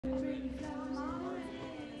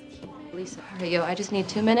Lisa, hurry, yo, I just need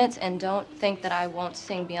 2 minutes, and don't think that I won't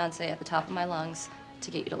sing Beyonce at the top of my lungs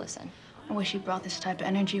to get you to listen. I wish you brought this type of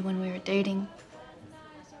energy when we were dating.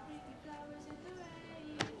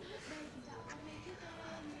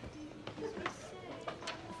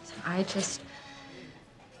 I just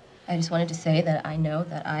wanted to say that I know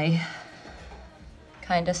that I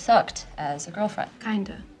kinda sucked as a girlfriend.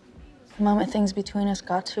 Kinda. The moment things between us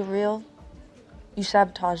got too real, you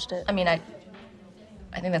sabotaged it. I mean, I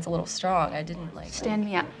think that's a little strong. I didn't, like... Stand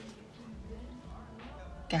me up.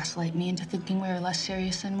 Gaslight me into thinking we were less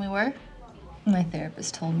serious than we were? My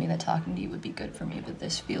therapist told me that talking to you would be good for me, but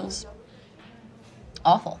this feels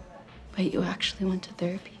awful. But you actually went to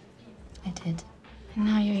therapy. I did. And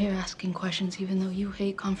now you're here asking questions even though you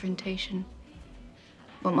hate confrontation.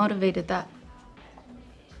 What motivated that?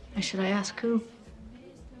 Or should I ask who?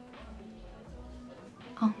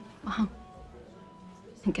 Oh, wow.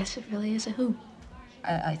 I guess it really is a who.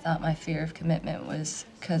 I thought my fear of commitment was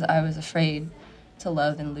because I was afraid to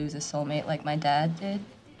love and lose a soulmate like my dad did.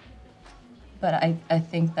 But I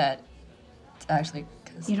think that it's actually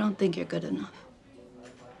because... You don't think you're good enough.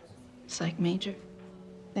 Psych major.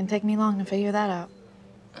 Didn't take me long to figure that out.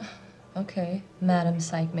 Okay, Madam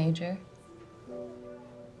Psych Major.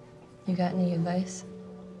 You got any advice?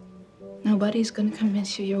 Nobody's gonna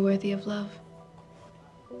convince you you're worthy of love.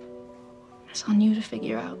 It's on you to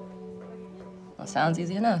figure out. Well, sounds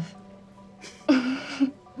easy enough.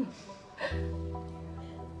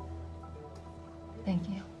 Thank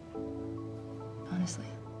you. Honestly.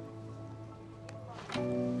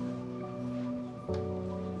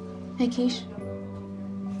 Hey, Keish.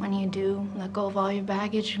 When you do let go of all your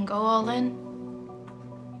baggage and go all in,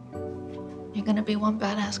 you're gonna be one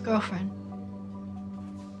badass girlfriend.